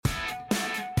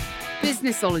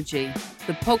Businessology,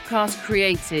 the podcast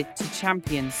created to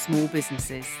champion small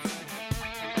businesses.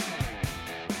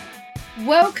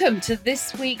 Welcome to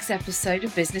this week's episode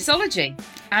of Businessology.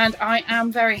 And I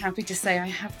am very happy to say I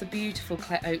have the beautiful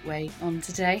Claire Oatway on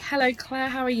today. Hello, Claire,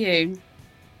 how are you?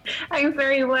 I'm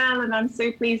very well, and I'm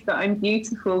so pleased that I'm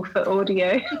beautiful for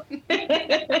audio.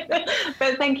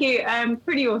 But thank you.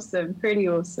 Pretty awesome.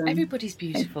 Everybody's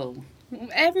beautiful.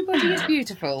 Everybody is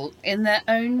beautiful in their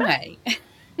own way.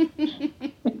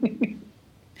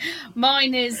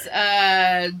 Mine is,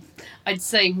 I'd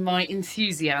say, my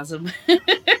enthusiasm.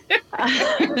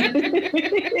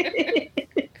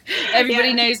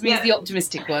 Everybody knows me as the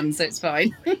optimistic one, so it's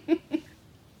fine.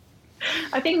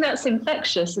 I think that's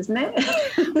infectious, isn't it?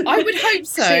 I would hope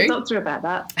so. See a doctor about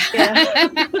that. Yeah.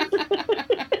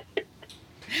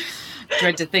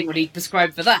 Dread to think what he'd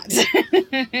prescribe for that.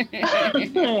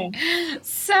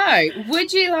 So,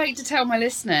 would you like to tell my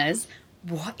listeners,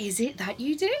 what is it that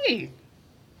you do?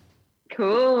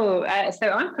 Cool. So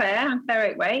I'm Claire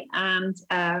Oatway, and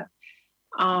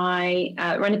I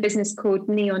run a business called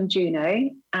Juno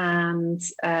and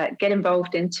get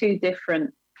involved in two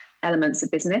different elements of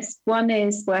business. One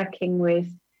is working with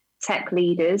tech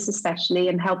leaders, especially,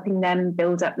 and helping them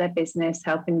build up their business,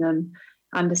 helping them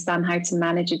understand how to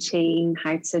manage a team,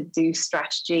 how to do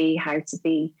strategy, how to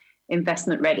be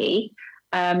investment ready.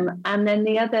 And then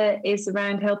the other is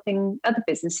around helping other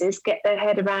businesses get their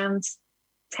head around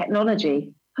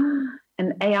technology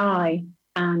and AI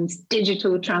and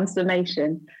digital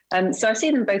transformation. So I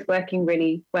see them both working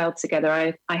really well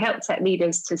together. I help tech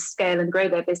leaders to scale and grow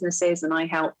their businesses, and I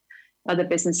help other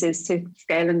businesses to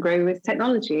scale and grow with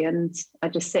technology. And I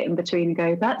just sit in between and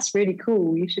go, that's really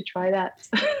cool. You should try that.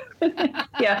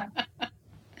 Yeah.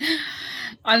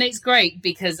 And it's great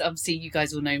because obviously you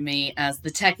guys all know me as the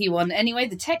techie one anyway,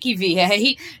 the techie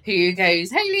VA who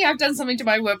goes, Hayley, I've done something to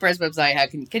my WordPress website. How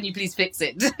can you please fix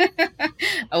it?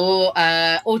 Or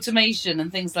automation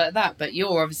and things like that. But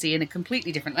you're obviously in a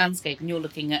completely different landscape and you're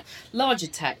looking at larger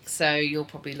tech. So you're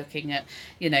probably looking at,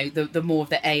 the more of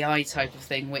the AI type of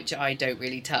thing, which I don't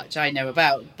really touch. I know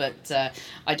about, but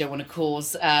I don't want to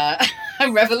cause a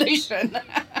revolution.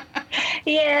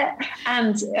 Yeah,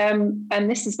 and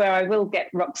this is where I will get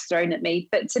rocks thrown at me.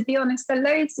 But to be honest, there are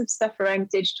loads of stuff around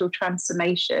digital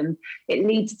transformation. It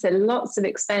leads to lots of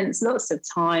expense, lots of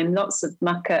time, lots of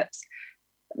muck-ups,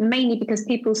 mainly because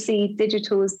people see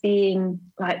digital as being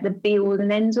like the be-all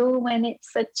and end-all when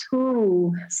it's a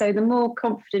tool. So the more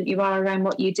confident you are around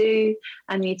what you do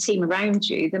and your team around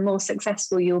you, the more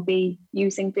successful you'll be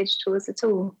using digital as a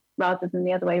tool, rather than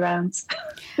the other way around.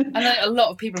 I know a lot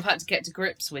of people have had to get to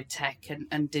grips with tech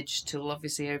and digital,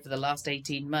 obviously, over the last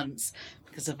 18 months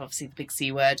because of, obviously, the big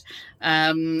C word.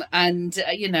 I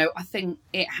think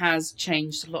it has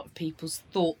changed a lot of people's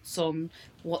thoughts on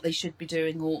what they should be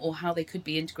doing or how they could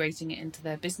be integrating it into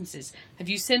their businesses. Have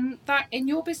you seen that in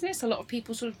your business? A lot of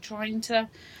people sort of trying to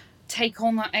take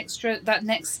on that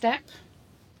next step?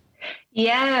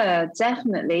 Yeah,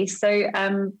 definitely. So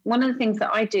one of the things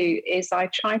that I do is I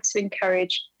try to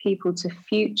encourage people to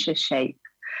future shape.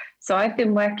 So I've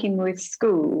been working with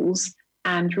schools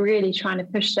and really trying to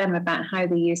push them about how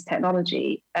they use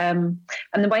technology. And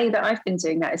the way that I've been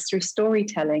doing that is through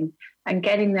storytelling and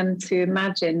getting them to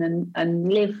imagine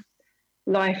and live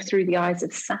life through the eyes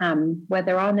of Sam, where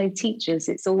there are no teachers.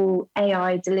 It's all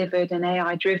AI delivered and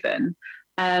AI driven.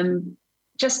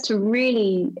 Just to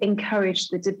really encourage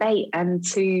the debate and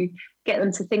to get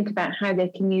them to think about how they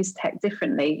can use tech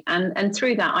differently. And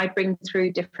through that, I bring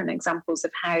through different examples of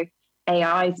how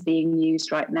AI is being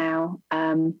used right now.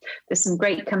 There's some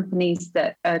great companies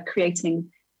that are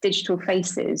creating digital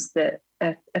faces that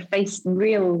are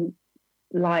real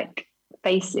like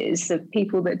faces of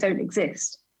people that don't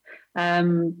exist.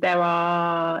 There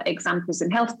are examples in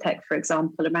health tech, for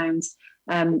example, around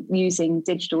using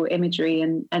digital imagery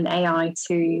and AI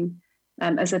to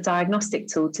as a diagnostic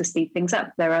tool to speed things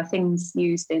up. There are things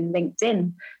used in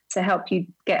LinkedIn to help you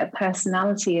get a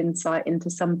personality insight into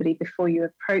somebody before you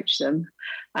approach them,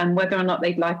 and whether or not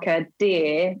they'd like a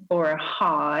dear or a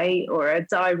hi or a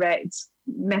direct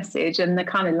message and the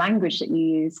kind of language that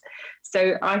you use.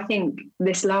 So I think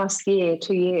this last 2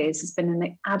 years has been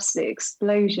an absolute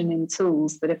explosion in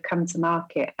tools that have come to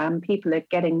market, and people are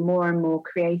getting more and more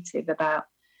creative about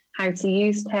how to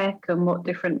use tech and what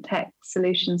different tech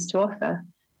solutions to offer.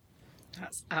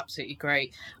 That's absolutely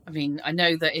great. I mean, I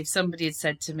know that if somebody had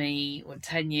said to me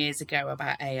 10 years ago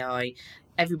about AI,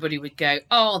 everybody would go,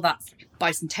 oh, that's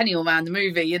Bicentennial Man, the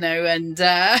movie, and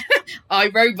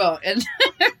iRobot and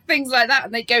things like that.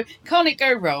 And they go, can't it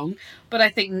go wrong? But I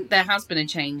think there has been a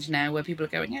change now where people are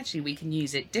going, actually, we can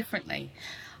use it differently.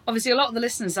 obviously a lot of the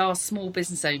listeners are small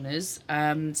business owners.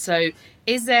 So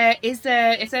is there, if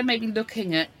they're maybe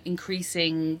looking at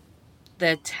increasing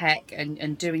their tech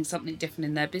and doing something different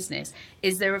in their business,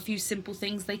 is there a few simple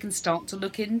things they can start to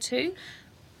look into?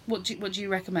 What do you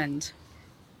recommend?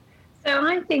 So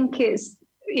I think it's,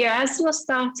 yeah, as you're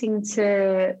starting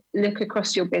to look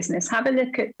across your business, have a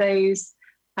look at those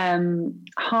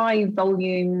high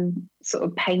volume, sort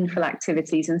of painful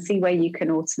activities and see where you can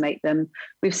automate them.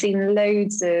 We've seen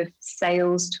loads of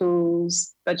sales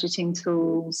tools, budgeting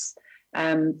tools,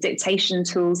 dictation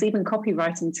tools, even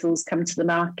copywriting tools come to the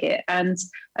market. And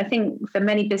I think for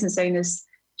many business owners,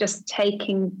 just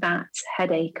taking that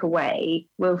headache away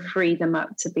will free them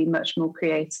up to be much more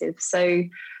creative. So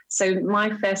my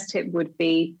first tip would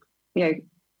be,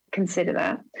 consider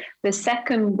that. The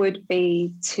second would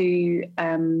be to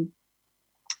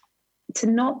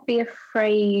not be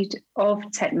afraid of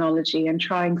technology and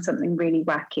trying something really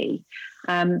wacky.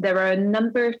 There are a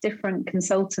number of different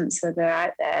consultants that are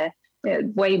out there,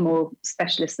 way more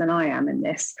specialists than I am in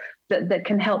this, that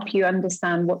can help you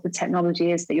understand what the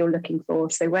technology is that you're looking for.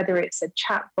 So whether it's a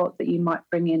chatbot that you might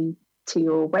bring in to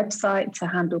your website to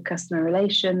handle customer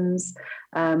relations,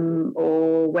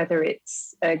 or whether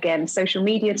it's, again, a social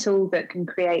media tool that can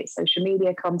create social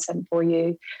media content for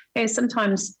you.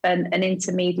 Sometimes an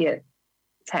intermediate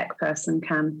tech person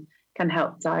can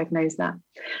help diagnose that.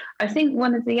 I think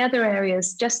one of the other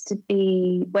areas just to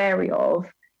be wary of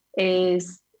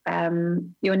is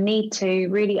your need to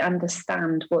really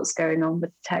understand what's going on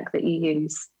with the tech that you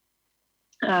use.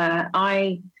 As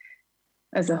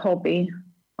a hobby,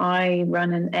 I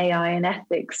run an AI and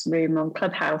ethics room on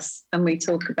Clubhouse, and we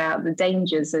talk about the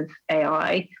dangers of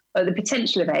AI, or the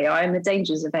potential of AI and the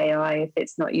dangers of AI if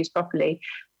it's not used properly.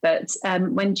 But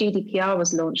when GDPR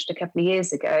was launched a couple of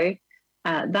years ago,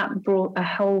 that brought a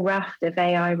whole raft of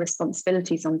AI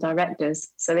responsibilities on directors.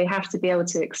 So they have to be able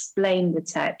to explain the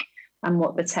tech and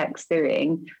what the tech's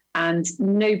doing. And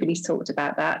nobody's talked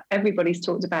about that. Everybody's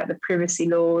talked about the privacy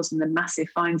laws and the massive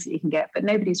fines that you can get, but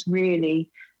nobody's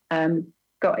really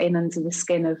got in under the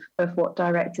skin of what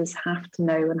directors have to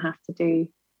know and have to do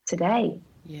today.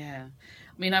 Yeah.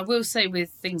 I mean, I will say with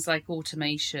things like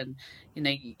automation,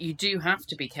 you do have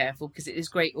to be careful because it is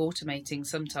great automating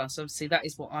some tasks. Obviously, that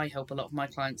is what I help a lot of my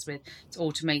clients with. It's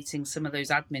automating some of those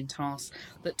admin tasks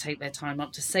that take their time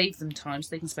up to save them time so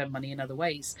they can spend money in other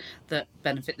ways that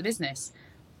benefit the business.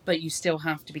 But you still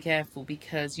have to be careful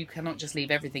because you cannot just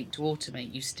leave everything to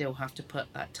automate. You still have to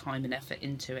put that time and effort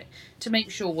into it to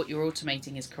make sure what you're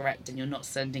automating is correct and you're not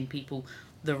sending people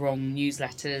the wrong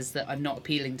newsletters that are not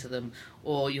appealing to them,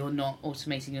 or you're not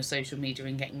automating your social media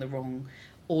and getting the wrong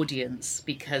audience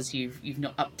because you've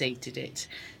not updated it.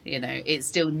 It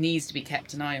still needs to be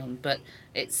kept an eye on, but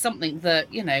it's something that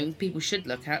people should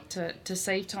look at to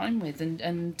save time with,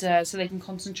 and so they can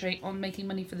concentrate on making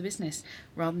money for the business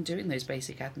rather than doing those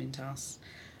basic admin tasks.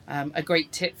 A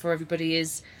great tip for everybody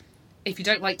is, if you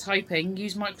don't like typing,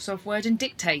 use Microsoft Word and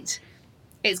dictate.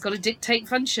 It's got a dictate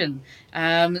function.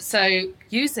 So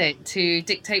use it to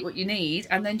dictate what you need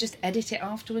and then just edit it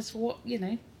afterwards for what,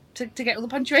 to get all the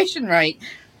punctuation right.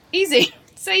 Easy.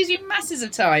 Saves you masses of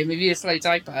time if you're a slow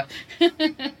typer.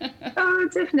 Oh,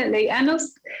 definitely. And also,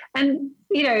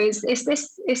 it's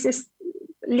this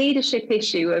leadership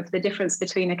issue of the difference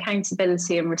between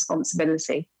accountability and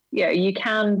responsibility. You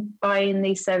can buy in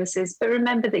these services, but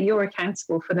remember that you're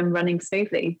accountable for them running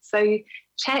smoothly. So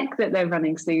check that they're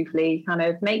running smoothly, kind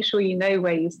of make sure you know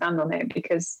where you stand on it,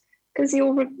 because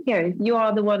you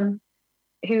are the one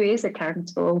who is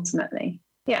accountable ultimately.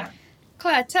 Yeah.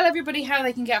 Claire, tell everybody how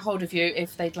they can get hold of you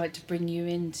if they'd like to bring you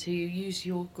in to use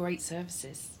your great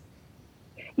services.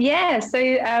 Yeah, so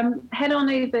head on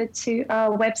over to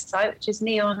our website, which is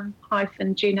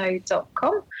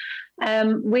neon-juno.com.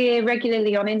 We're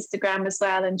regularly on Instagram as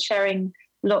well and sharing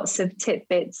lots of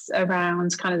tidbits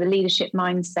around kind of the leadership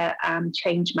mindset and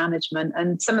change management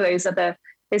and some of those other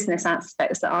business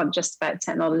aspects that aren't just about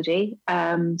technology.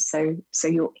 So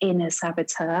your inner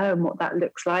saboteur and what that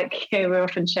looks like. We're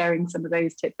often sharing some of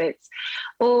those tidbits.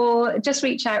 Or just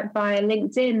reach out via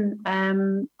LinkedIn.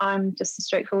 I'm just a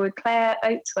straightforward Claire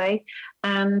Oatway,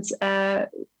 and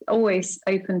always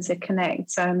open to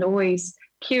connect and always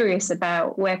curious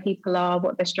about where people are,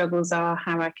 what their struggles are,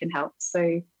 how I can help.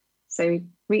 So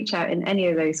reach out in any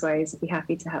of those ways. I'd be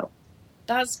happy to help.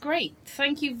 That's great.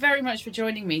 Thank you very much for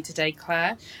joining me today,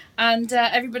 Claire. And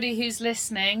everybody who's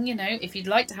listening, if you'd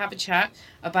like to have a chat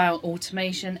about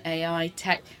automation, AI,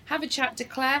 tech, have a chat to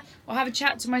Claire or have a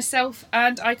chat to myself,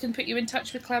 and I can put you in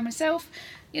touch with Claire myself.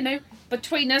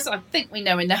 Between us, I think we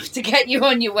know enough to get you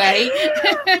on your way.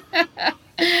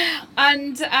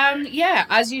 And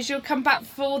as usual, come back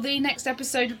for the next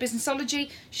episode of Businessology.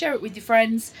 Share it with your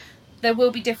friends. There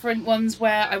will be different ones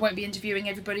where I won't be interviewing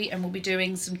everybody, and we'll be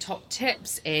doing some top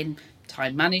tips in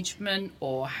time management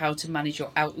or how to manage your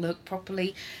Outlook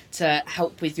properly to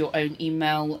help with your own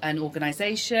email and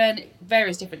organisation,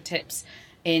 various different tips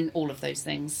in all of those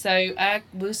things. So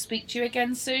we'll speak to you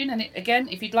again soon. And again,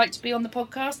 if you'd like to be on the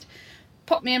podcast,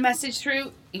 pop me a message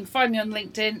through. You can find me on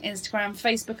LinkedIn, Instagram,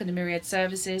 Facebook under Myriad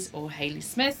Services or Hayley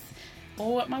Smith,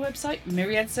 or at my website,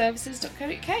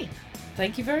 myriadservices.co.uk.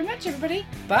 Thank you very much, everybody.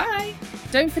 Bye.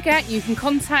 Don't forget, you can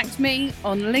contact me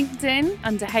on LinkedIn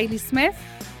under Hayley Smith,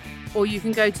 or you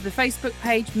can go to the Facebook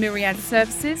page Myriad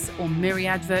Services or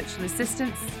Myriad Virtual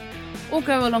Assistants, or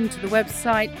go along to the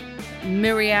website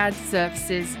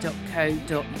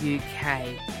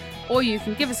myriadservices.co.uk, or you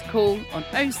can give us a call on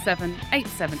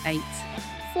 07878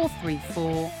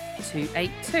 434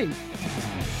 282.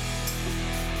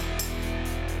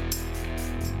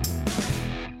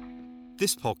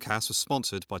 This podcast was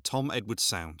sponsored by Tom Edwards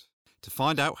Sound. To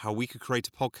find out how we could create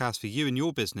a podcast for you and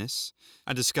your business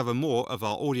and discover more of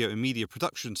our audio and media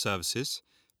production services,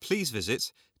 please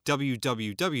visit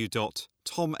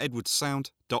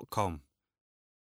www.tomedwardssound.com.